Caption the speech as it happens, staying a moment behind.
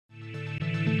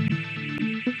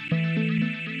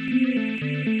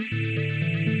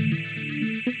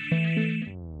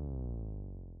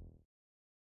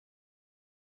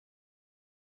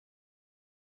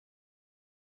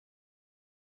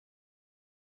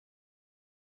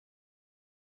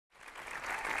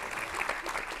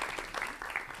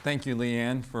Thank you,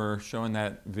 Leanne, for showing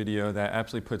that video. That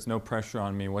absolutely puts no pressure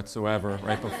on me whatsoever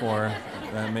right before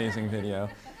that amazing video.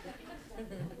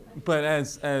 But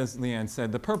as Leanne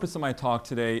said, the purpose of my talk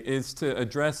today is to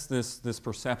address this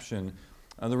perception,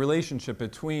 the relationship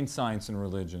between science and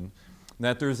religion,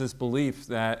 that there's this belief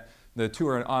that the two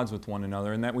are at odds with one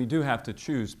another and that we do have to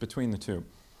choose between the two.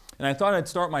 And I thought I'd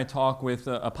start my talk with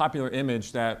a popular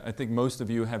image that I think most of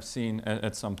you have seen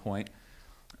at some point.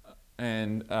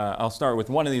 And I'll start with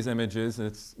one of these images.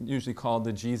 It's usually called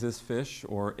the Jesus fish,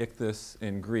 or ichthys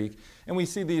in Greek. And we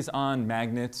see these on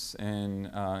magnets and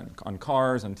on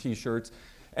cars, on T-shirts.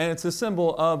 And it's a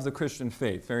symbol of the Christian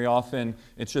faith. Very often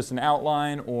it's just an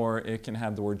outline, or it can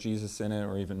have the word Jesus in it,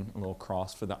 or even a little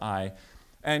cross for the eye.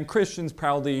 And Christians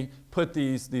proudly put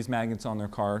these magnets on their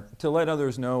car to let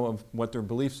others know of what their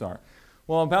beliefs are.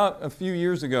 Well, about a few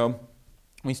years ago,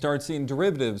 we started seeing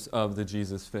derivatives of the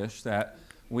Jesus fish that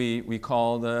we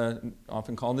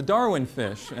often call the Darwin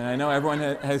fish. And I know everyone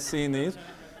has seen these.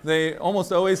 They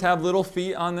almost always have little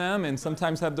feet on them and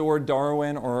sometimes have the word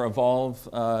Darwin or evolve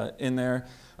in there.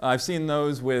 I've seen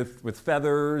those with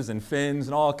feathers and fins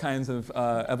and all kinds of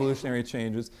evolutionary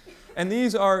changes. And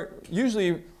these are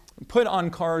usually put on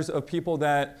cars of people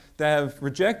that have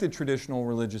rejected traditional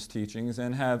religious teachings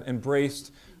and have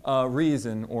embraced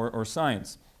reason or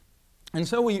science. And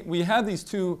so we have these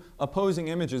two opposing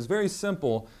images, very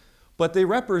simple, but they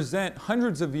represent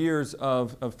hundreds of years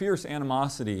of fierce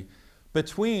animosity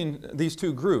between these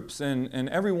two groups. And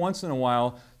every once in a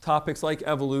while, topics like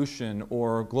evolution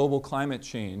or global climate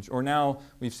change, or now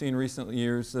we've seen recent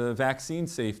years vaccine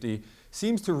safety,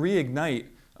 seems to reignite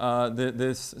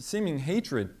this seeming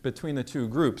hatred between the two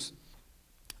groups.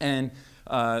 And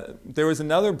there was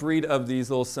another breed of these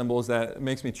little symbols that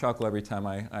makes me chuckle every time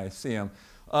I see them.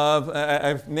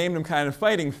 I've named them kind of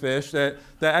fighting fish that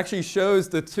actually shows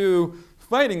the two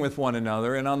fighting with one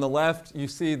another. And on the left, you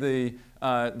see the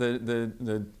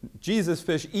Jesus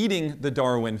fish eating the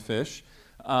Darwin fish,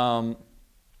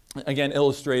 again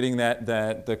illustrating that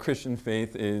the Christian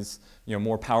faith is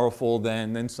more powerful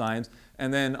than science.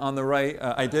 And then on the right,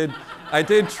 I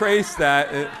did trace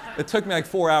that. It took me like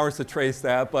 4 hours to trace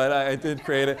that, but I did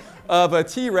create it, of a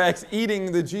T-Rex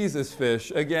eating the Jesus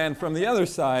fish, again from the other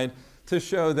side, to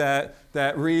show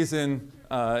that reason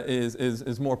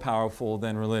is more powerful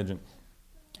than religion.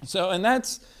 So, and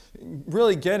that's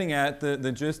really getting at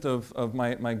the gist of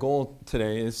my goal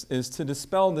today is to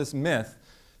dispel this myth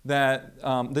that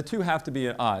the two have to be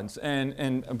at odds.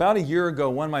 And about a year ago,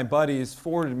 one of my buddies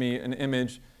forwarded me an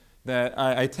image that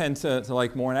I tend to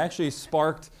like more, and actually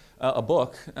sparked a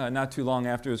book not too long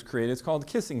after it was created. It's called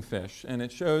Kissing Fish, and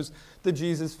it shows the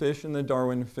Jesus fish and the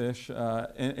Darwin fish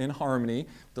in harmony.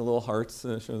 The little hearts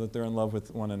show that they're in love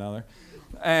with one another.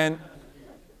 And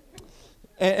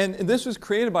this was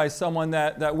created by someone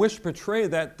that wished to portray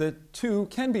that the two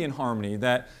can be in harmony,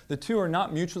 that the two are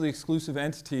not mutually exclusive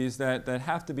entities that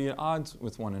have to be at odds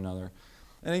with one another.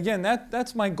 And again,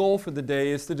 that's my goal for the day,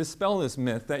 is to dispel this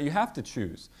myth that you have to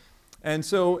choose. And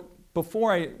so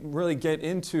before I really get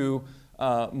into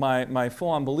my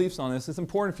full-on beliefs on this, it's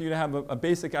important for you to have a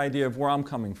basic idea of where I'm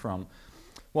coming from.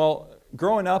 Well,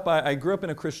 growing up, I grew up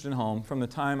in a Christian home. From the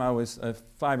time I was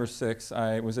 5 or 6,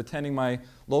 I was attending my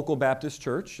local Baptist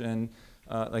church. And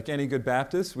like any good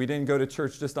Baptist, we didn't go to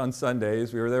church just on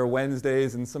Sundays. We were there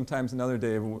Wednesdays and sometimes another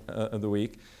day of the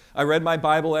week. I read my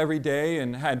Bible every day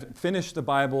and had finished the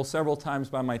Bible several times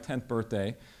by my 10th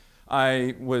birthday.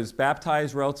 I was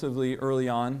baptized relatively early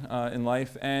on in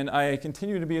life, and I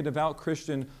continued to be a devout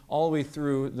Christian all the way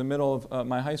through the middle of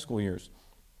my high school years.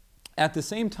 At the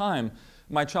same time,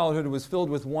 my childhood was filled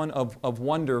with one of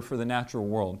wonder for the natural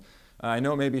world. I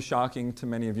know it may be shocking to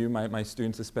many of you, my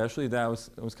students especially, that I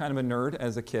was kind of a nerd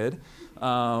as a kid.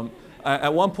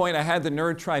 At one point, I had the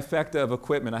nerd trifecta of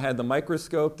equipment. I had the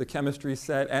microscope, the chemistry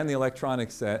set, and the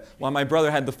electronics set, while my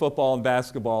brother had the football and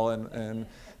basketball and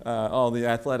all the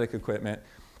athletic equipment.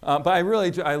 But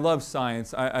I loved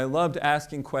science. I loved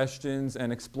asking questions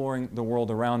and exploring the world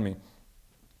around me.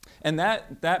 And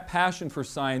that passion for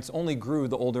science only grew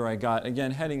the older I got,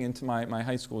 again, heading into my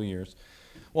high school years.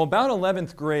 Well, about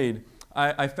 11th grade,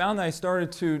 I found that I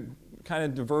started to kind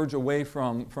of diverge away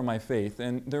from my faith.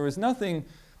 And there was nothing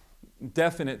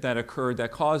definite that occurred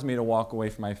that caused me to walk away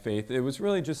from my faith. It was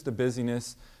really just the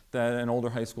busyness that an older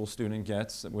high school student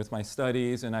gets with my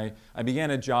studies. And I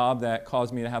began a job that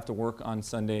caused me to have to work on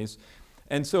Sundays.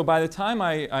 And so by the time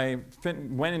I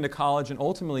went into college and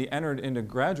ultimately entered into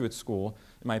graduate school,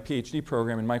 in my Ph.D.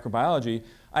 program in microbiology,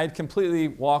 I had completely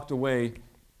walked away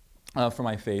from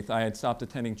my faith. I had stopped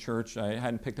attending church. I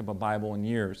hadn't picked up a Bible in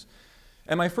years.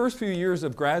 And my first few years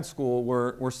of grad school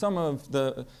were some of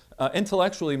the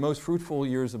intellectually most fruitful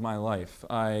years of my life.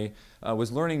 I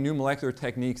was learning new molecular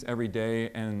techniques every day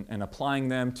and applying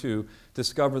them to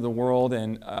discover the world,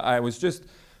 and I was just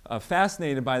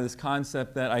fascinated by this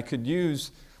concept that I could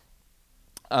use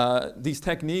these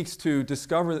techniques to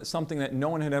discover something that no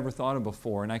one had ever thought of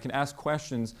before, and I can ask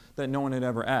questions that no one had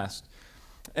ever asked.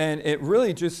 And it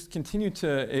really just continued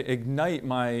to ignite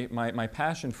my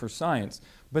passion for science.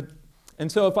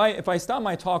 And so if I stop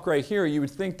my talk right here, you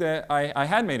would think that I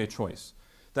had made a choice,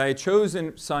 that I had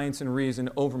chosen science and reason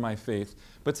over my faith.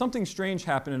 But something strange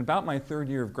happened in about my third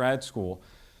year of grad school.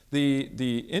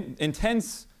 The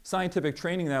intense scientific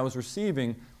training that I was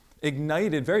receiving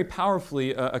ignited very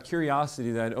powerfully a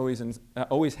curiosity that I'd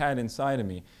always had inside of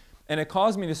me. And it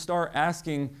caused me to start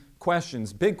asking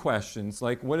questions, big questions,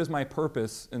 like what is my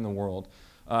purpose in the world?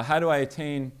 How do I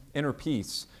attain inner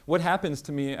peace? What happens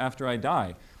to me after I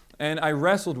die? And I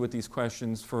wrestled with these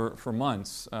questions for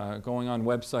months, going on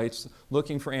websites,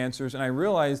 looking for answers, and I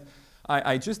realized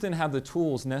I just didn't have the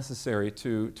tools necessary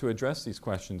to address these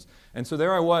questions. And so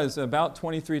there I was, about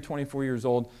 23, 24 years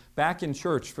old, back in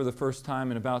church for the first time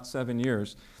in about 7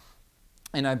 years.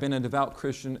 And I've been a devout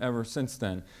Christian ever since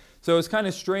then. So it's kind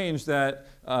of strange that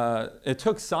it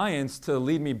took science to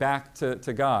lead me back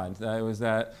to God. It was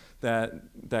that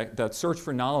search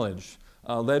for knowledge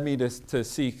led me to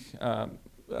seek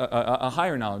a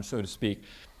higher knowledge, so to speak.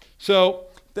 So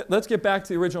let's get back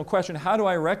to the original question. How do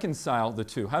I reconcile the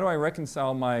two? How do I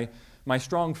reconcile my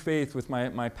strong faith with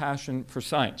my passion for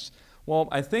science? Well,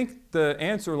 I think the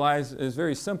answer is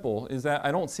very simple, is that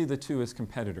I don't see the two as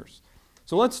competitors.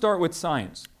 So let's start with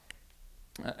science.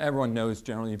 Everyone knows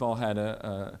generally, you've all had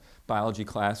a biology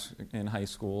class in high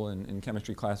school and in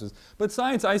chemistry classes. But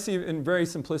science I see in very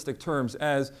simplistic terms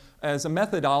as a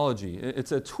methodology.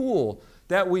 It's a tool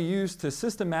that we use to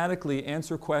systematically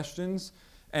answer questions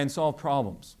and solve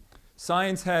problems.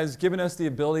 Science has given us the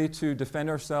ability to defend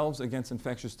ourselves against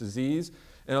infectious disease.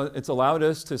 It's allowed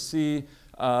us to see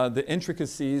the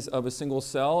intricacies of a single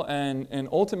cell and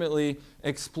ultimately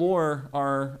explore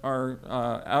our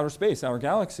outer space, our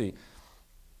galaxy.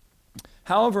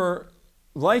 However,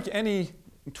 like any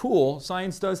tool,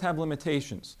 science does have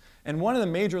limitations. And one of the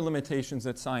major limitations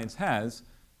that science has,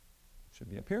 should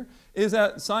be up here, is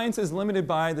that science is limited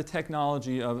by the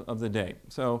technology of the day.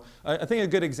 So I think a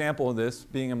good example of this,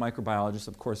 being a microbiologist,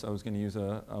 of course I was going to use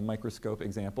a microscope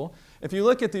example. If you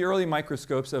look at the early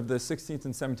microscopes of the 16th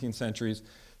and 17th centuries,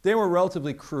 they were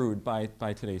relatively crude by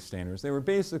today's standards. They were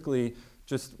basically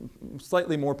just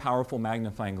slightly more powerful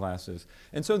magnifying glasses.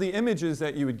 And so the images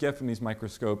that you would get from these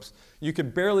microscopes, you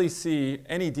could barely see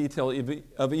any detail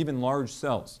of even large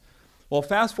cells. Well,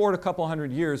 fast forward a couple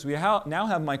hundred years, we now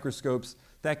have microscopes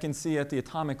that can see at the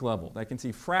atomic level, that can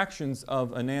see fractions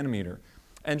of a nanometer.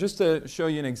 And just to show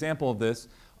you an example of this,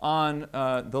 on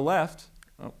the left,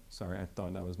 oh, sorry, I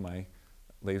thought that was my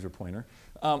laser pointer.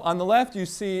 On the left, you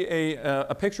see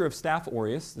a picture of Staph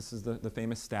aureus. This is the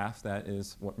famous staph that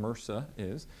is what MRSA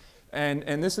is.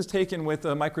 And this is taken with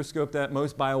a microscope that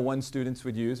most Bio 1 students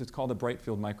would use. It's called a bright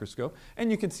field microscope.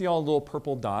 And you can see all the little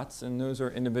purple dots, and those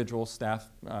are individual staph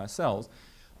cells.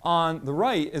 On the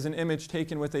right is an image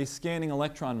taken with a scanning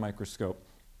electron microscope,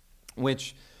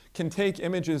 which can take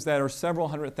images that are several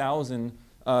 100,000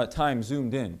 times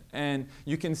zoomed in. And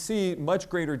you can see much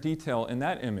greater detail in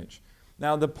that image.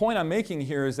 Now, the point I'm making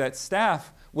here is that staph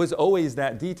was always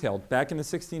that detailed. Back in the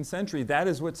 16th century, that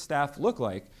is what staph looked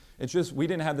like. It's just we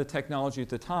didn't have the technology at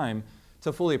the time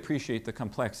to fully appreciate the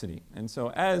complexity. And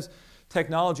so as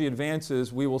technology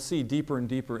advances, we will see deeper and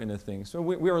deeper into things. So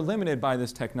we are limited by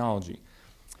this technology.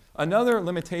 Another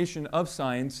limitation of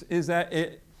science is that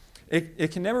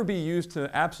it can never be used to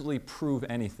absolutely prove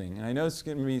anything. And I know it's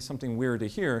going to be something weird to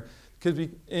hear, because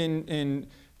in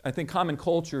I think common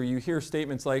culture, you hear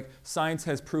statements like science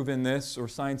has proven this or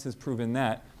science has proven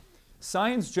that.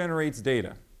 Science generates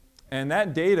data, and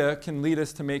that data can lead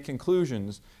us to make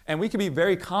conclusions, and we can be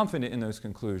very confident in those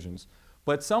conclusions.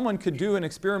 But someone could do an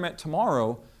experiment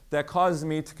tomorrow that causes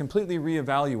me to completely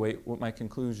reevaluate what my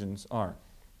conclusions are.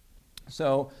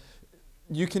 So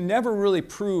you can never really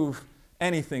prove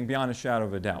anything beyond a shadow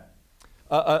of a doubt.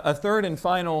 A third and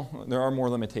final, there are more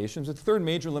limitations, a third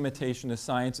major limitation to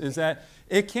science is that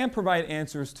it can't provide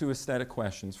answers to aesthetic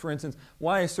questions. For instance,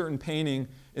 why a certain painting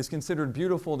is considered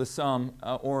beautiful to some,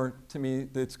 or to me,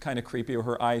 it's kind of creepy, or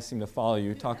her eyes seem to follow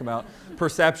you. Talk about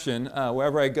perception.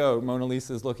 Wherever I go, Mona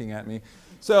Lisa is looking at me.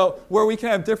 So where we can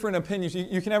have different opinions,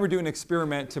 you can never do an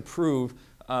experiment to prove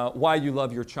why you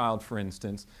love your child, for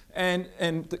instance. And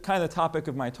the kind of the topic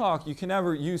of my talk, you can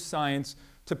never use science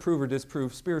to prove or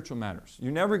disprove spiritual matters.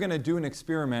 You're never going to do an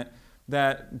experiment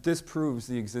that disproves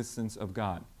the existence of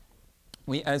God.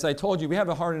 as I told you, we have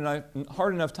a hard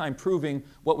enough time proving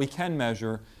what we can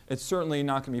measure. It's certainly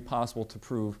not going to be possible to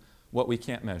prove what we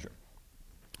can't measure.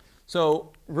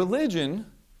 So religion,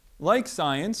 like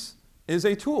science, is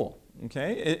a tool.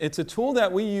 Okay? It's a tool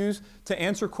that we use to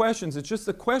answer questions. It's just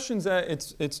the questions that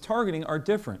it's targeting are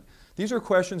different. These are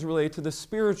questions related to the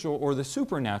spiritual or the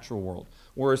supernatural world,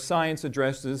 whereas science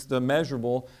addresses the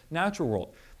measurable natural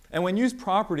world. And when used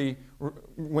properly,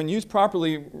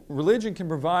 religion can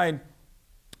provide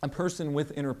a person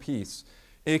with inner peace.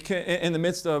 It can, in the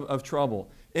midst of trouble.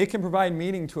 It can provide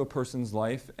meaning to a person's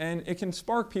life, and it can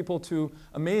spark people to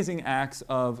amazing acts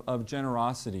of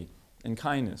generosity and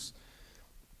kindness.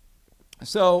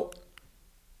 So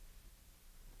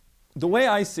the way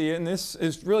I see it, and this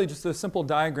is really just a simple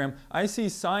diagram, I see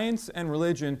science and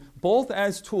religion both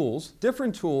as tools,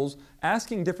 different tools,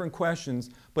 asking different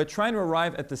questions, but trying to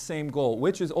arrive at the same goal,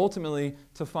 which is ultimately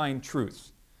to find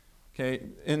truth. Okay?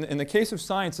 In the case of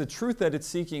science, the truth that it's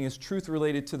seeking is truth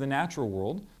related to the natural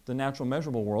world, the natural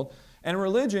measurable world. And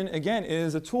religion, again,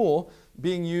 is a tool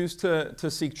being used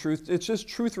to seek truth. It's just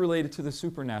truth related to the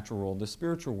supernatural world, the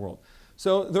spiritual world.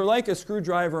 So they're like a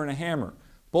screwdriver and a hammer.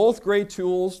 Both great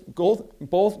tools,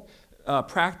 both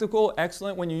practical,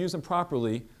 excellent when you use them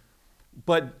properly,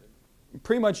 but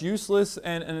pretty much useless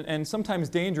and sometimes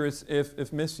dangerous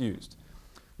if misused.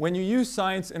 When you use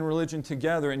science and religion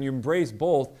together and you embrace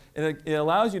both, it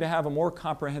allows you to have a more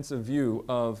comprehensive view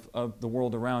of the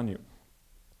world around you.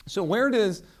 So where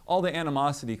does all the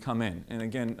animosity come in? And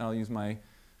again, I'll use my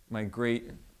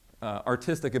great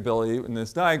artistic ability in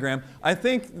this diagram. I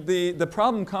think the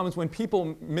problem comes when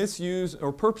people misuse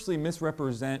or purposely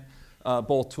misrepresent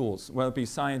both tools, whether it be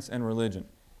science and religion.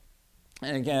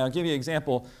 And again, I'll give you an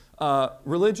example.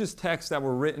 Religious texts that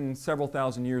were written several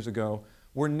thousand years ago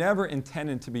were never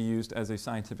intended to be used as a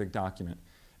scientific document.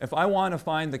 If I want to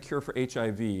find the cure for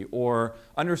HIV or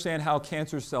understand how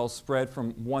cancer cells spread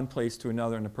from one place to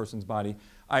another in a person's body,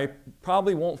 I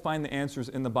probably won't find the answers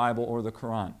in the Bible or the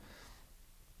Quran.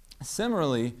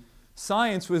 Similarly,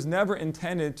 science was never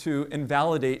intended to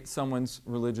invalidate someone's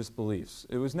religious beliefs.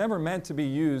 It was never meant to be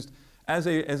used as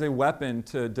a weapon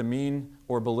to demean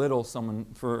or belittle someone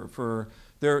for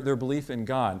their belief in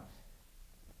God.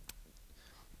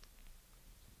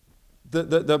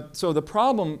 So the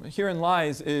problem herein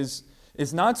lies is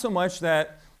not so much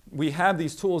that we have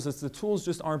these tools, it's the tools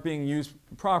just aren't being used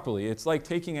properly. It's like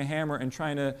taking a hammer and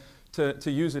trying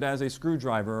to use it as a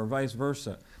screwdriver or vice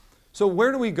versa. So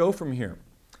where do we go from here?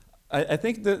 I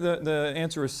think the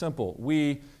answer is simple.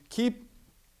 We keep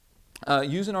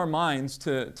using our minds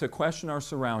to question our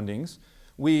surroundings.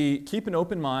 We keep an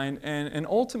open mind, and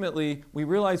ultimately we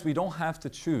realize we don't have to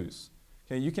choose.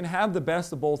 Okay? You can have the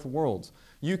best of both worlds.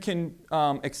 You can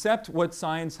accept what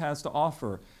science has to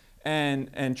offer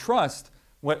and trust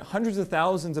what hundreds of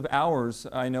thousands of hours,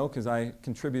 I know because I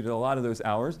contributed a lot of those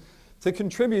hours, to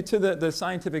contribute to the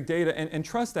scientific data and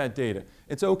trust that data.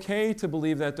 It's okay to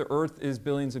believe that the Earth is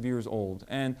billions of years old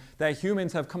and that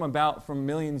humans have come about from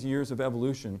millions of years of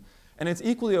evolution. And it's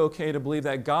equally okay to believe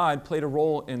that God played a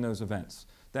role in those events,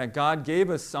 that God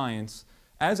gave us science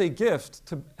as a gift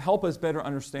to help us better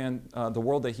understand the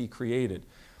world that He created.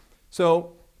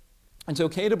 So it's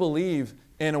okay to believe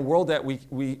in a world that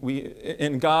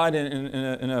in God and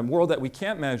in a world that we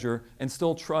can't measure and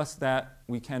still trust that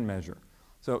we can measure.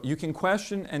 So you can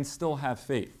question and still have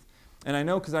faith. And I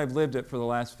know because I've lived it for the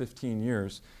last 15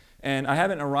 years. And I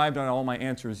haven't arrived on all my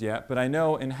answers yet, but I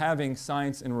know in having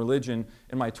science and religion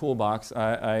in my toolbox,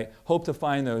 I hope to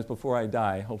find those before I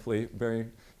die, hopefully very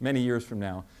many years from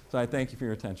now. So I thank you for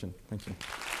your attention. Thank you.